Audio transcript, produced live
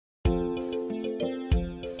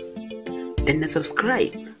danna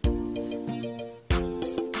subscribe,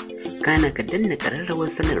 kana ka danna ƙararrawar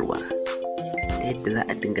sanarwa ta yadda za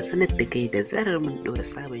a dinga sanar da kai da zarar mun ɗora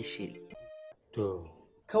sabon shiri. To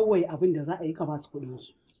kawai abin da za a yi ka ba su kuɗin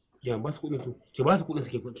su. ya ba su kuɗin su, ke ba su kuɗin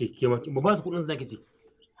su ke ba su kuɗin su zaki ce.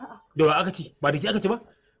 Da wa aka ci? Ba da ke aka ci ba?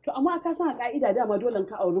 To amma ka san a ka'ida dama dole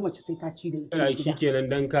ka auri mace sai ka ci da ita. Ai shikenan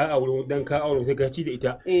dan ka aure sai ka ci da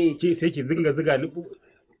ita. Ke sai ki zinga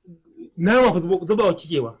nama fa zuba wa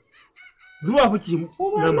kike ba. Zuba fa ki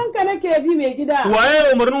umarnin ka nake bi mai gida.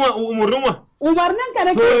 Waye umarnin wa? Umarnin ka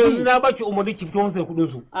nake bi. To na baki umarni ki fito masa da kuɗin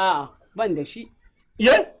su. A'a ban da shi.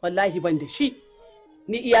 Ye? Wallahi ban da shi.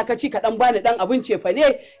 Ni iyakaci ka dan bani dan abin cefa ne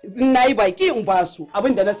in nayi baki in ba su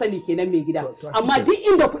abin da na sani kenan mai gida. Amma duk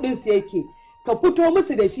inda kuɗin su yake ka fito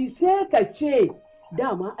musu da shi sai ka ce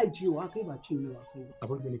dama ajiyewa kai ba cinyewa kai ba.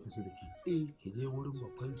 Abin da nake so da ki je wurin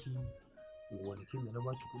babbanki gonakin da na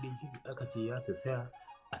baki kuɗi aka ce ya saya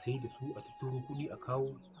a sai da su a tattaro kuɗi a kawo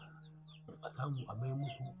a samu a mai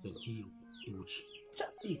musu zance ya wuce.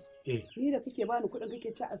 Ni da kake bani kuɗin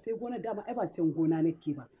kake ci a sai gona dama ai ba sayan gona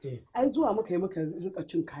nake ba. Ai zuwa muka yi muka rika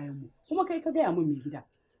cin kayan mu kuma kai ka gaya min mai gida.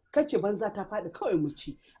 Kace banza ta faɗi kawai mu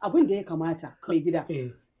ci abin da ya kamata mai gida.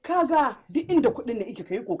 Kaga duk inda kuɗin da yake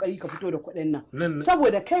kai kokari ka fito da kuɗin nan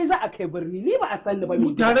saboda kai za a kai birni ni ba a san da ba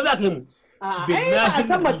mai tare za ka yi mu. Ai ba a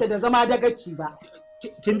san mace da zama dagaci ba.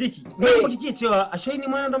 Kin diki me kike cewa ashe ni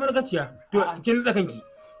ma na zama dagaciya to kin da kanki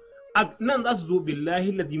nan za su zo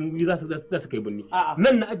billahi lazimu za su kai birni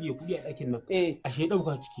nan na ajiye kuɗi a ɗakin nan ashe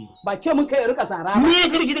ɗauka kike ba ce mun kai rika zara ba me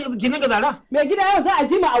yake ki ga zara mai gida yau za a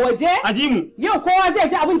ji mu a waje aji mu yau kowa zai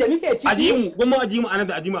ji abin da muke ciki aji mu gwamma aji mu anan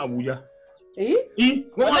da aji mu Abuja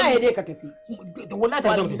wallahi dai ka tafi wallahi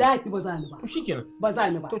ta zama wallahi ba za ni ba to shikenan ba za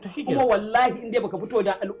ni ba to shikenan kuma wallahi in dai baka fito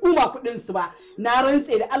da al'umma kuɗin su ba na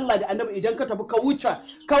rantse da Allah da Annabi idan ka tafi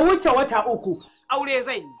ka wuce wata uku aure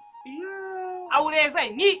zai yi aure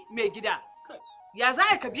zai ni mai gida ya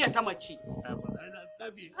za ka biya ta mace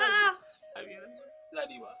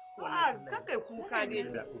kakai kuka ne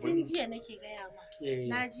tun jiya nake gaya ma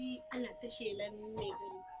na ji ana ta shelan mai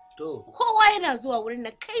gari to kowa yana zuwa wurin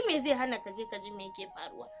nan kai me zai hana ka je ka ji me yake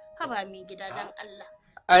faruwa haba mai gida dan Allah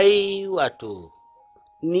ai wato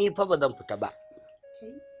ni fa ba zan fita ba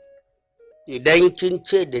idan kin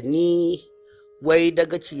ce da ni wai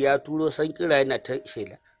dagaci ya turo san kira yana ta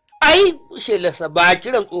shela ai shelarsa ba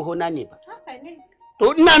kiran tsohona ne ba haka ne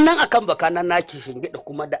to ina nan akan bakana na ki shingida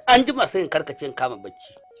kuma da an jima sai in karkace in kama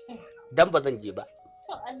bacci dan ba zan je ba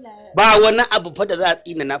to Allah ba wani abu fa da za a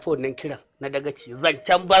tsina na fa wannan kiran na dagaci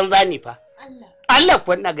zancen banza ne fa Allah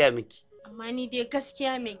kuwa ina gaya miki amma ni dai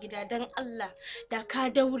gaskiya mai gida dan Allah da ka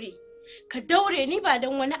daure ni ba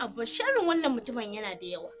dan wani abu sharrin wannan mutumin yana da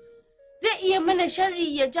yawa zai iya mana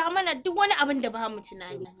sharri ya ja mana duk wani abin da ba mu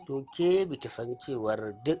tunani. To ke biki san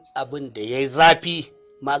cewar duk abin da yayi zafi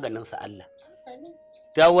maganin sa Allah.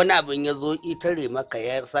 Ta wani abin ya zo itare maka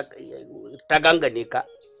ya ta gangane ka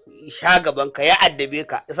sha gaban ka ya addabe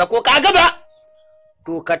ka isa ko ka gaba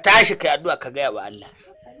to ka tashi kai addu'a ka gaya wa Allah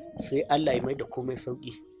sai Allah ya mai da komai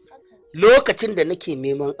sauki. Lokacin da nake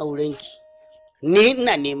neman aurenki ni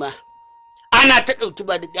ina nema ana ta dauki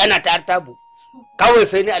ba ana ta artabu kawai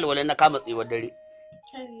sai ni alwala na kama tsiwar dare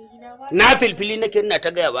na filfili nake ina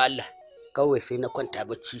ta gaya wa Allah kawai sai na kwanta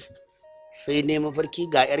bacci sai ne mafarki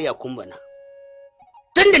ga yar yakumba na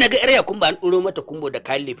tunda naga yar yakumba an duro mata kumbo da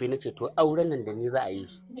kayan lefe nace to auren nan da ni za a yi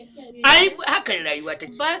ai haka rayuwa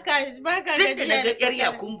take barka tunda naga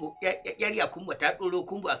yar yakumba ta duro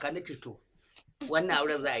kumbo aka nace to wannan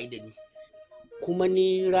auren za a yi da ni kuma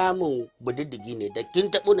ni ramin budiddigi ne da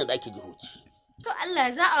kin tabo na zaki ji huci. To Allah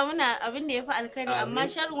za a muna abin da ya fi alkhairi amma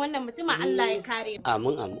sharrin wannan mutumin Allah ya kare mu.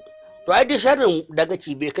 Amin. To ai dai sharrin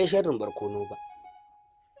dagaci bai kai sharrin barkono ba.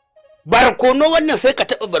 Barkono wannan sai ka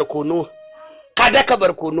taɓa barkono, ka daka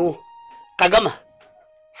barkono, ka gama.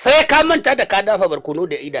 Sai ka manta da ka dafa barkono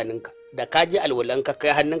da idanunka, da ka je alwalanka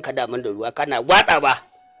kai hannunka daman da ruwa kana watsa ba.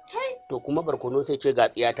 To kuma barkono sai ce ga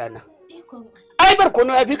tsiyata na. Ai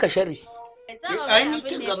barkono ya fi ka sharri. Ai ni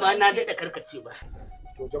kin gama na daɗa karkace ba.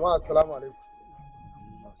 To jama'a assalamu alaikum.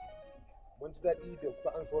 Mun ji daɗi da kuka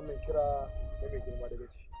ansa wannan kira na mai girma daga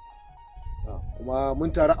ci. Kuma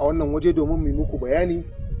mun taru a wannan waje domin mu yi muku bayani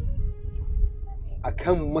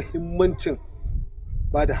akan mahimmancin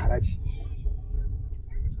ba da haraji.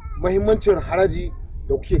 Mahimmancin haraji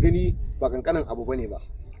da kuke gani ba kankanin abu bane ba.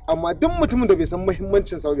 Amma duk mutumin da bai san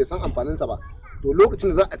mahimmancinsa ba bai san amfaninsa ba to lokacin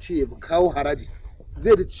da za a ce ya kawo haraji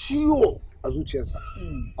zai da ciwo a zuciyarsa.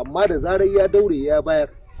 Amma da zarar ya daure ya bayar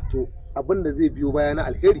to abin da zai biyo baya na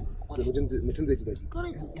alheri da mutum zai ji daɗi.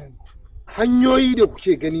 Hanyoyi da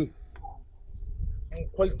kuke gani,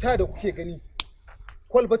 kwalta da kuke gani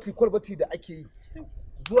kwalbati da ake yi,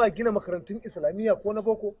 zuwa gina makarantun islamiyya ko na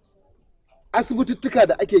boko, asibitittuka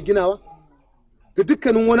da ake ginawa, da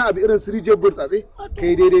dukkanin wani abu irin su rijiyar burtsatse,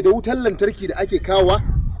 kai daidai da wutar lantarki da ake kawowa.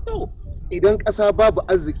 Idan ƙasa babu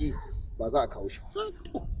arziki ba za a kawo shi.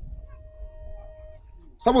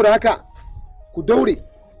 Saboda haka ku daure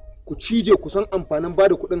ku cije ku san amfanin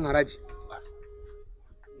bada kuɗin haraji.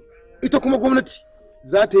 Ita kuma gwamnati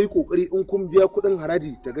za ta yi ƙoƙari in kun biya kuɗin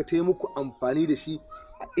haraji ta ga ta yi muku amfani da shi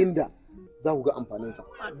a inda za ku ga amfaninsa.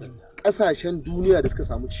 Ƙasashen duniya da suka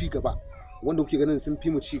samu ci gaba, wanda kuke ganin sun fi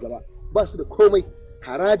mu ci gaba, ba su da komai.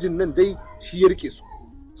 Harajin nan dai shi ya rike su.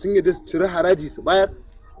 Sun yadda su cire haraji su bayar,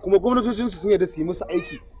 kuma gwamnatocinsu sun yadda su yi musu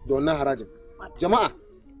aiki da wannan harajin. Jama'a,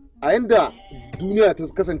 a yanda duniya ta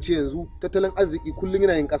kasance yanzu, tattalin arziki kullum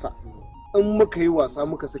yana yin ƙasa. In muka yi wasa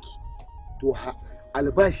muka saki, to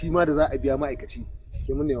albashi ma da za a biya ma'aikaci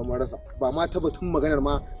sai mun nema rasa. Ba ma tabbatun maganar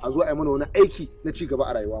ma a zo a yi mana wani aiki na ci gaba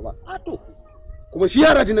a rayuwa ba. Kuma shi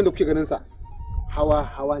harajin nan da kuke ganin sa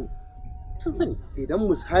hawa ne. Sun sani idan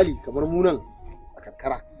misali kamar mu nan a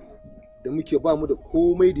karkara da muke ba mu da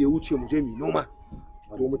komai da ya wuce mu je mu noma,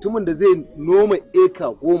 to mutumin da zai noma eka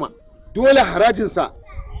 10 dole harajinsa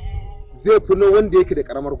zai fi na wanda yake da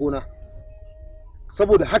karamar gona.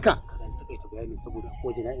 Saboda haka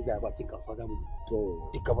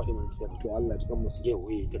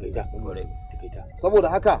saboda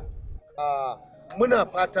haka muna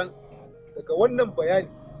fatan daga wannan bayani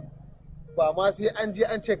ba ma sai an je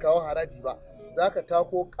an ce kawo haraji ba, za ka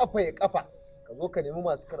tako kafa ya kafa ka zo ka nemi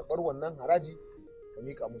masu karɓar wannan haraji ka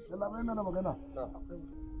miƙa musu.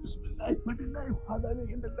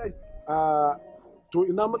 To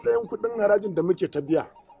ina matsayin kuɗin harajin da muke ta biya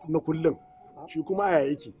na kullum, shi kuma aya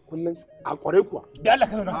yake kullum a kwarai kuwa. Da Allah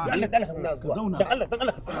ka zauna, da Allah ka zauna, da Allah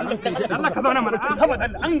ka zauna mana.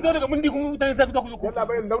 An zo daga mundi kuma mutane za ku zo ku. Yalla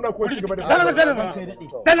bayan zauna ko ci gaba da.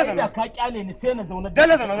 Dalla ka kyale ni sai na zauna.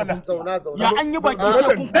 Dalla zauna. Ya an yi baki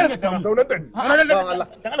sai kun kare ta mu. Zauna da ni. Allah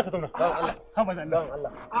ka zauna. Haba da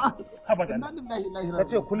Allah. Haba da Allah.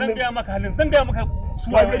 Kace kullum zan ga maka halin, zan ga maka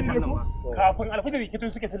suwa gari ne ko kafin alfajiri ke to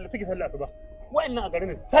suke sallah asuba. Wa'annan a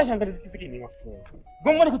garin tashin hankali suke nema.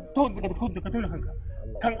 Gwamnati ka tona kanka.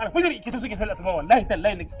 Kan alfajiri ke to suke sallah asuba, wallahi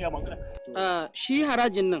tallahi ne kiyama magana. Shi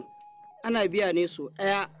harajin nan ana biya ne so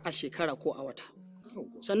ɗaya a shekara ko a wata.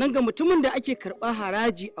 Sannan ga mutumin da ake karɓa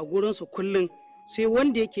haraji a gurinsa kullum sai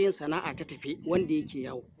wanda yake yin sana'a ta tafi, wanda yake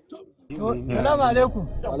yawo. Salamu alaikum.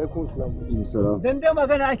 Alaikum salam. Dan dai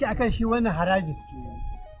magana ake akan shi wannan haraji.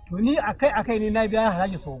 To ni akai ne na biya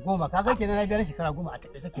haraji sau 10, kaga kenan na biya shekara 10 a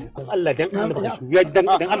taɓe take. Allah dan Allah ya dan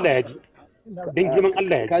Allah ya ji. Dan girman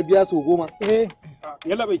Allah ya ji. Ka biya sau 10? Eh.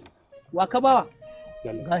 Yalla bai. Wa ka bawa?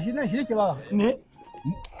 Gashi nan shi yake bawa.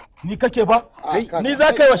 Ni kake ba? Ni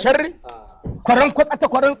za ka yi wa sharri? Kwaran kwatsata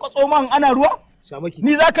kwaran kwatso man ana ruwa? Shamaki.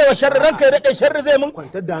 Ni za ka yi wa sharri, ranka ya daɗe sharri zai mun?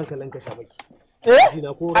 Kwantar da hankalinka Shamaki.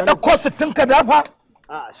 A ɗauko 60 ka dafa?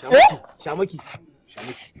 Shamaki.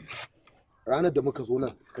 Ranar da muka zo nan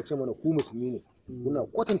ka ce mana ku musulmi ne, kuna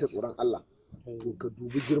kwatanta tsoron Allah, to ka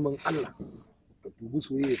dubi girman Allah, ka dubi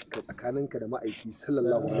soyayya ka tsakaninka da ma'aiki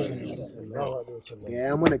sallallahu alaihi wasallam.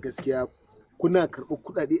 Ya mana gaskiya, kuna karɓar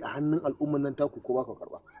kuɗaɗe a hannun al'umman nan taku ko ba ka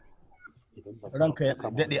karɓa? Ranka ya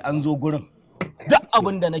daɗe an zo gurin. Duk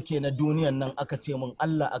abin da nake na duniyan nan aka ce min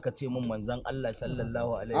Allah, aka ce min manzon Allah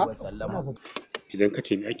sallallahu alaihi wasallam. Idan ka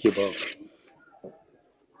ce ni ake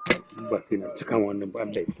ba sai na cika wannan ba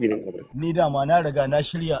Allah ya gaba. Ni dama na riga na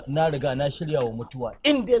shirya wa mutuwa.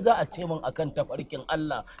 In dai za a ce min akan tafarkin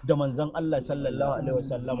Allah da manzon Allah sallallahu alaihi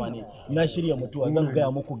wasallama ne, na shirya mutuwa. Zan gaya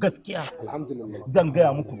muku gaskiya. Alhamdulillah. Zan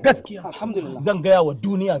gaya muku gaskiya. Alhamdulillah. Zan gaya wa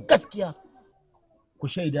duniya gaskiya. Ku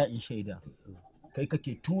shaida in shaida. Kai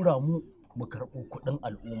kake tura mu karɓo kuɗin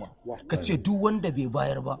al'umma. Ka ce duk wanda bai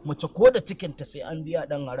bayar ba, mace ko da cikinta sai an biya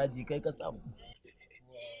ɗan haraji, kai ka samu.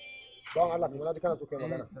 Don Allah, kuma na kana so kai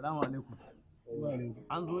magana. Assalamu alaikum.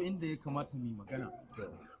 An zo inda ya kamata mu magana.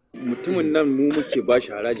 Mutumin nan mu muke ba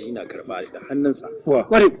shi haraji yana karɓa da hannunsa.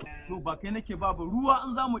 Kware. To ba kai nake ba ruwa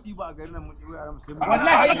an za mu ɗiba a garin nan mu ɗiba yaran mu sai mu.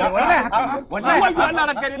 Wallahi Allah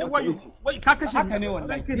ranka ne wai ka kashe ka ne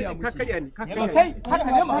wallahi. Ka kariya ne. Sai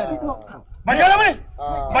haka ne ma. Ba gyara bane.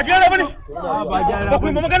 Ba gyara bane. Ba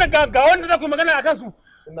ku magana ga wanda za ku magana akan su.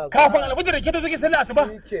 Kafin alfajir da ke to suke sallah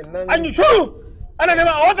asuba. An yi shiru. Ana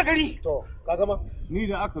nema a wata gari. To, ka gama? Ni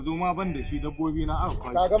da aka zo ma ban da shi dabbobi na aka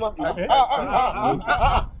kwashi. Ka gama?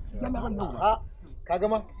 Ka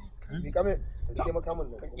gama? Ni kame, ke makamin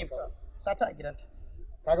nan. Sata a gidanta.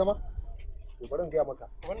 Ka gama? To bari in gaya maka.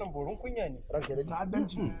 Wannan borin kunya ne. Ranka da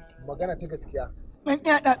ta'addanci. Magana ta gaskiya. Man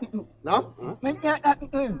iya daɗi. Na? Man iya daɗi.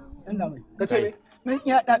 Allah mai. Ka ce me? Man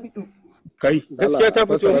iya daɗi. Kai, gaskiya ta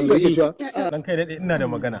fito. Dan kai daɗe ina da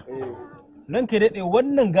magana. Nan kai daɗe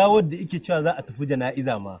wannan gawar da yake cewa za a tafi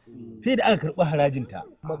jana'iza ma sai da aka karɓi harajinta.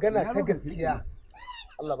 Magana ta gaskiya.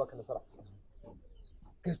 Allah baka nasara.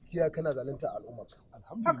 Gaskiya kana zalunta al'umma.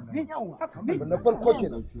 Alhamdulillah. Na farko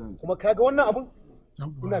kenan. Kuma kaga wannan abun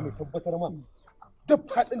ina mai tabbatar ma duk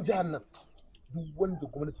faɗin jihar nan duk wanda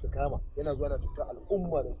gwamnati ta kama yana zuwa na cutar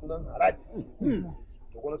al'umma da sunan haraji.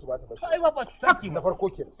 To gwamnati ba ta bashi. Ai ba tutaki na farko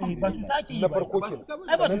kenan. Ba tutaki na farko kenan.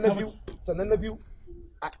 Sannan na biyu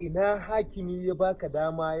a ina hakimi ya baka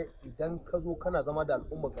dama idan ka zo kana zama da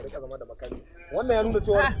al'umma ka rika zama da makami. Wannan ya nuna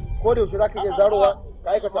cewa ko da yaushe zaka iya zarowa ka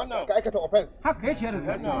aikata offense. Haka yake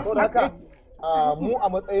da. Saboda haka mu a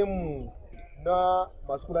matsayin mu na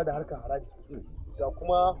masu kula da harkar haraji da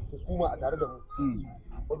kuma hukuma a tare da mu.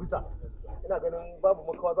 Ofisa, ina ganin babu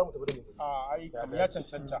makawa za mu tafi da mu. Ai, kamar ya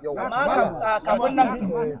cancanta. Amma kafin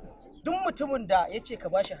nan duk mutumin da ya ce ka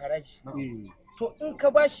bashi haraji, to in ka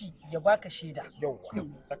bashi ya baka shaida.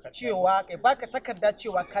 Cewa kai baka takarda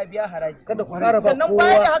cewa ka biya haraji. Kada ku ƙara ba sannan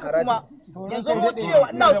bayan da haka kuma yanzu mu cewa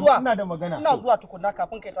ina zuwa tukunna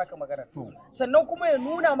kafin kai taka magana. Sannan kuma ya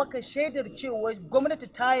nuna maka shaidar cewa gwamnati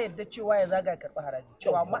ta yarda cewa ya zaga karɓi haraji,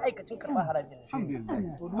 cewa ma'aikacin karɓi haraji ne.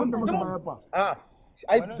 A'a,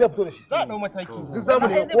 ai zai fito da shi. Za a ɗau mataki. Duk zamu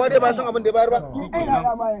ne kowa dai ba san abin da ya bayar ba.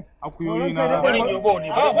 Akuyoyi na barin yobo ne.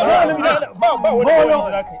 Ba wani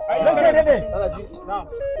da kai. Ana ji.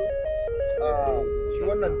 Shi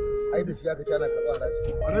wannan ai da shi aka ci ana karɓa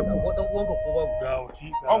haraji. Ko dan uwanka ko babu.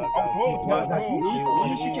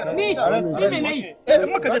 Ni ne. In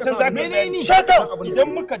muka je can za ka yi. Shata. Idan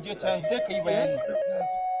muka je can sai ka yi bayani.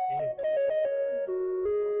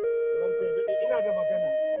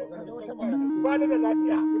 Bani da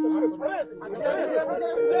lafiya.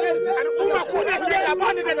 Al'umma ko da shi ya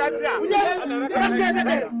bani da lafiya. Ranka da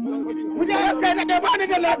dai. Kuje ranka da dai bani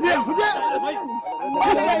da lafiya. Kuje.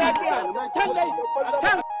 Bani da lafiya. Can dai.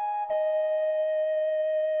 Can.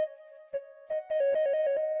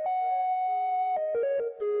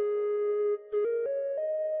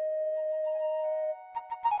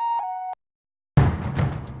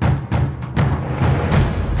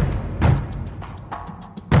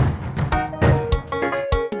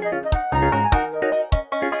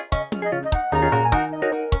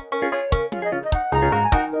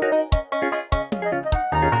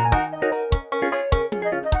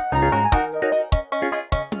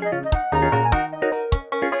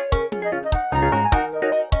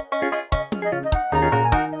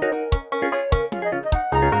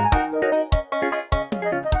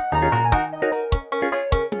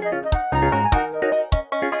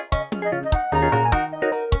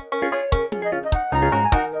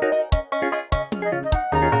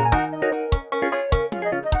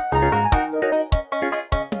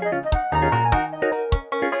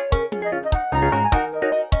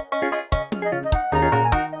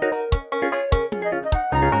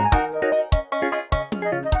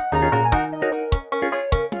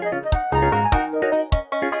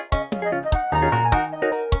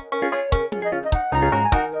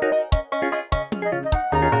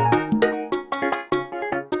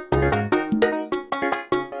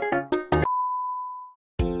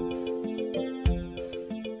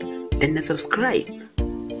 danna subscribe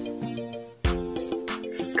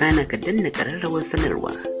kana ka danna ƙararrawar sanarwa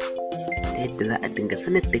ta yadda za a dinga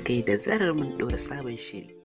sanar da kai da zarar mun ɗora sabon shiri.